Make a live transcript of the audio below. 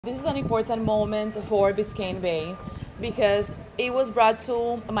This is an important moment for Biscayne Bay because it was brought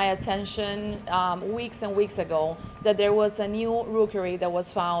to my attention weeks and weeks ago that there was a new rookery that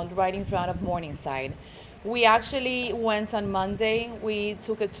was found right in front of Morningside. We actually went on Monday, we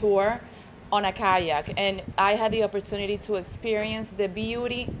took a tour on a kayak, and I had the opportunity to experience the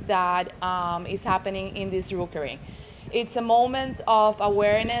beauty that is happening in this rookery. It's a moment of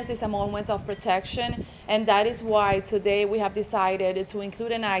awareness, it's a moment of protection, and that is why today we have decided to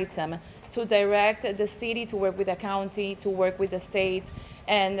include an item to direct the city to work with the county, to work with the state,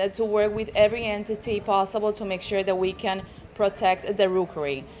 and to work with every entity possible to make sure that we can protect the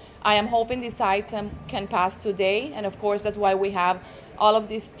rookery. I am hoping this item can pass today, and of course that's why we have all of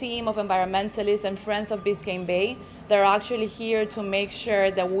this team of environmentalists and friends of Biscayne Bay that are actually here to make sure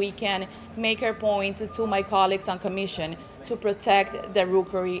that we can make our point to my colleagues on commission to protect the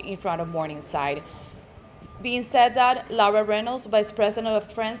rookery in front of Morningside. Being said that, Laura Reynolds, Vice President of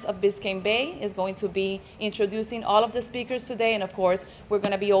Friends of Biscayne Bay, is going to be introducing all of the speakers today, and of course, we're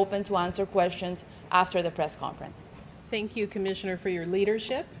going to be open to answer questions after the press conference. Thank you, Commissioner, for your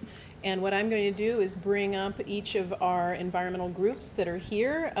leadership. And what I'm going to do is bring up each of our environmental groups that are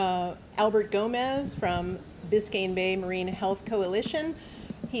here. Albert Gomez from Biscayne Bay Marine Health Coalition.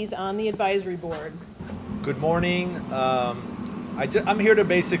 He's on the advisory board. Good morning. I'm here to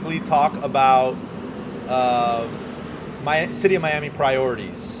basically talk about my City of Miami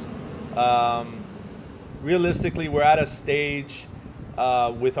priorities. Realistically, we're at a stage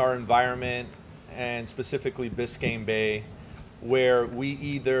with our environment, and specifically Biscayne Bay, where we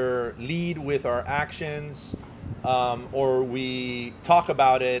either lead with our actions or we talk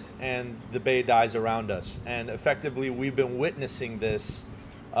about it and the bay dies around us. And effectively, we've been witnessing this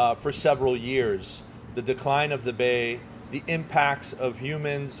for several years. The decline of the bay, the impacts of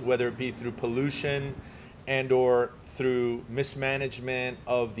humans, whether it be through pollution and or through mismanagement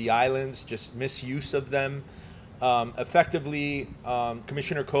of the islands, just misuse of them. Effectively,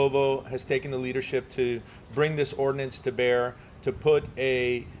 Commissioner Covo has taken the leadership to bring this ordinance to bear, to put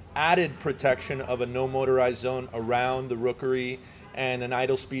a added protection of a no motorized zone around the rookery and an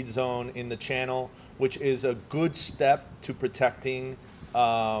idle speed zone in the channel, which is a good step to protecting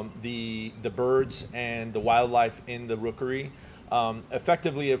the birds and the wildlife in the rookery.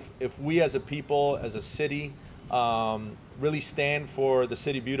 Effectively, if we as a people, as a city, really stand for the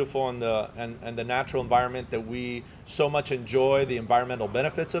city beautiful and the natural environment that we so much enjoy, the environmental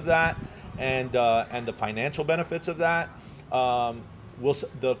benefits of that, and the financial benefits of that,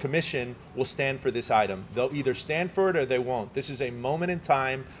 the commission will stand for this item. They'll either stand for it or they won't. This is a moment in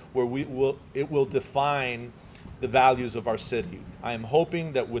time where it will define the values of our city. I am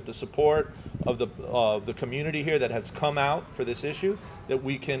hoping that with the support of the community here that has come out for this issue, that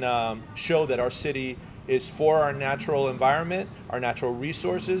we can show that our city is for our natural environment, our natural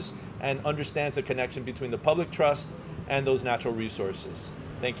resources, and understands the connection between the public trust and those natural resources.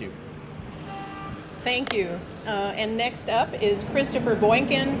 Thank you. Thank you. And next up is Christopher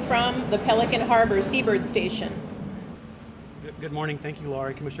Boynkin from the Pelican Harbor Seabird Station. Good morning. Thank you,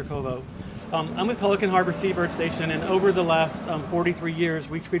 Laurie, Commissioner Covo. I'm with Pelican Harbor Seabird Station, and over the last 43 years,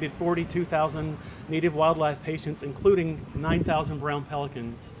 we've treated 42,000 native wildlife patients, including 9,000 brown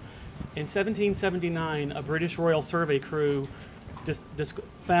pelicans. In 1779, a British Royal Survey crew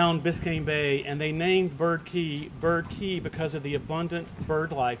found Biscayne Bay, and they named Bird Key because of the abundant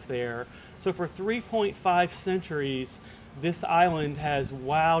bird life there. So for 3.5 centuries, this island has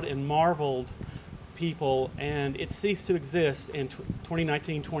wowed and marveled people, and it ceased to exist in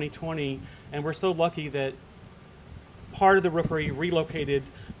 2019, 2020, and we're so lucky that part of the rookery relocated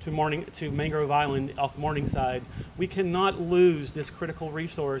to Mangrove Island off Morningside. We cannot lose this critical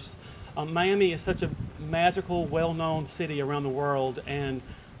resource. Miami is such a magical, well-known city around the world, and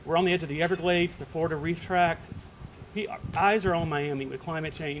we're on the edge of the Everglades, the Florida Reef Tract. Eyes are on Miami with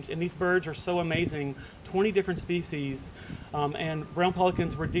climate change, and these birds are so amazing, 20 different species, and brown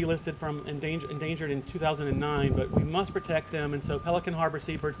pelicans were delisted from endangered in 2009, but we must protect them, and so Pelican Harbor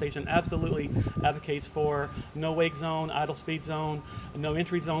Seabird Station absolutely advocates for no wake zone, idle speed zone, no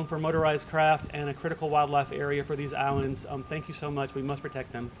entry zone for motorized craft, and a critical wildlife area for these islands. Thank you so much. We must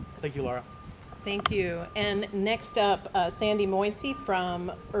protect them. Thank you, Laura. Thank you. And next up, Sandy Moisey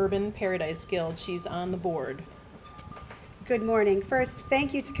from Urban Paradise Guild. She's on the board. Good morning. First,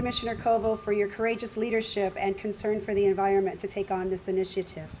 thank you to Commissioner Covo for your courageous leadership and concern for the environment to take on this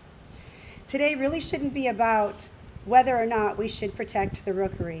initiative. Today really shouldn't be about whether or not we should protect the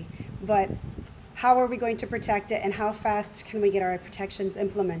rookery, but how are we going to protect it and how fast can we get our protections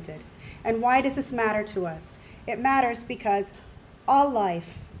implemented? And why does this matter to us? It matters because all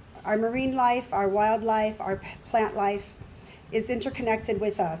life, our marine life, our wildlife, our plant life, is interconnected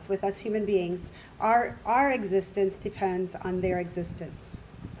with us human beings. Our existence depends on their existence.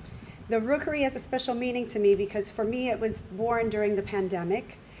 The rookery has a special meaning to me because for me it was born during the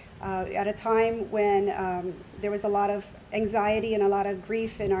pandemic, at a time when there was a lot of anxiety and a lot of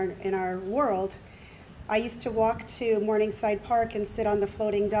grief in our world. I used to walk to Morningside Park and sit on the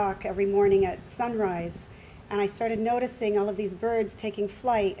floating dock every morning at sunrise, and I started noticing all of these birds taking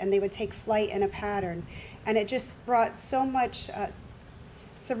flight, and they would take flight in a pattern, and it just brought so much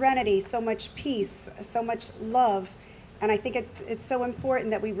serenity, so much peace, so much love. And I think it's so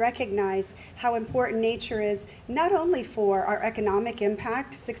important that we recognize how important nature is, not only for our economic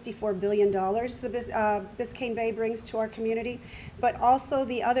impact, $64 billion the Biscayne Bay brings to our community, but also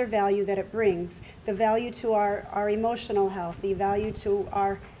the other value that it brings, the value to our emotional health, the value to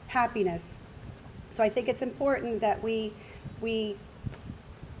our happiness. So I think it's important that we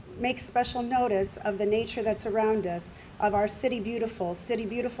make special notice of the nature that's around us, of our City Beautiful. City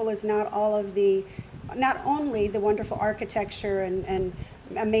Beautiful is not only the wonderful architecture and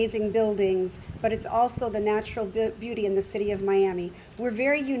amazing buildings, but it's also the natural beauty in the city of Miami. We're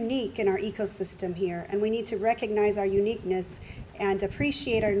very unique in our ecosystem here, and we need to recognize our uniqueness and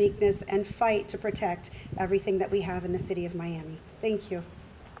appreciate our uniqueness and fight to protect everything that we have in the city of Miami. Thank you.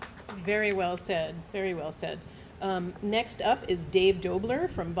 Very well said, very well said. Next up is Dave Dobler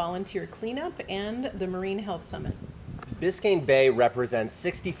from Volunteer Cleanup and the Marine Health Summit. Biscayne Bay represents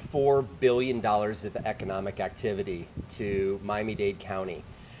 $64 billion of economic activity to Miami-Dade County.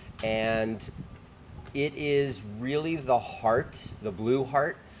 And it is really the heart, the blue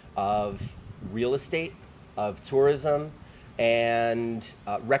heart of real estate, of tourism, and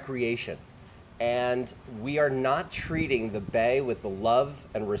recreation. And we are not treating the Bay with the love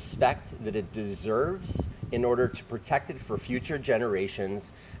and respect that it deserves in order to protect it for future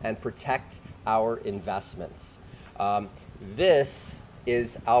generations and protect our investments. This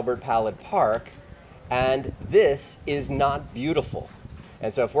is Albert Pallid Park, and this is not beautiful.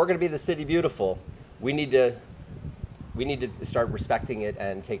 And so if we're going to be the city beautiful, we need to start respecting it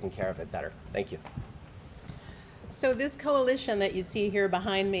and taking care of it better. Thank you. So this coalition that you see here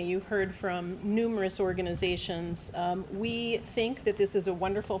behind me, you've heard from numerous organizations. We think that this is a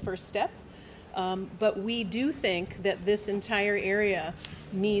wonderful first step, but we do think that this entire area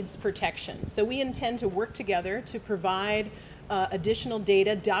needs protection. So we intend to work together to provide additional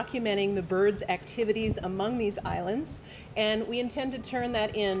data documenting the birds' activities among these islands, and we intend to turn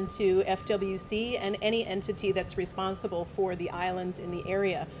that into FWC and any entity that's responsible for the islands in the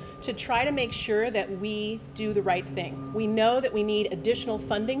area to try to make sure that we do the right thing. We know that we need additional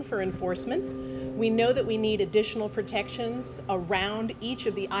funding for enforcement. We know that we need additional protections around each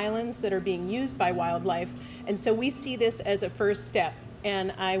of the islands that are being used by wildlife, and so we see this as a first step.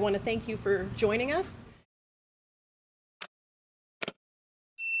 And I want to thank you for joining us.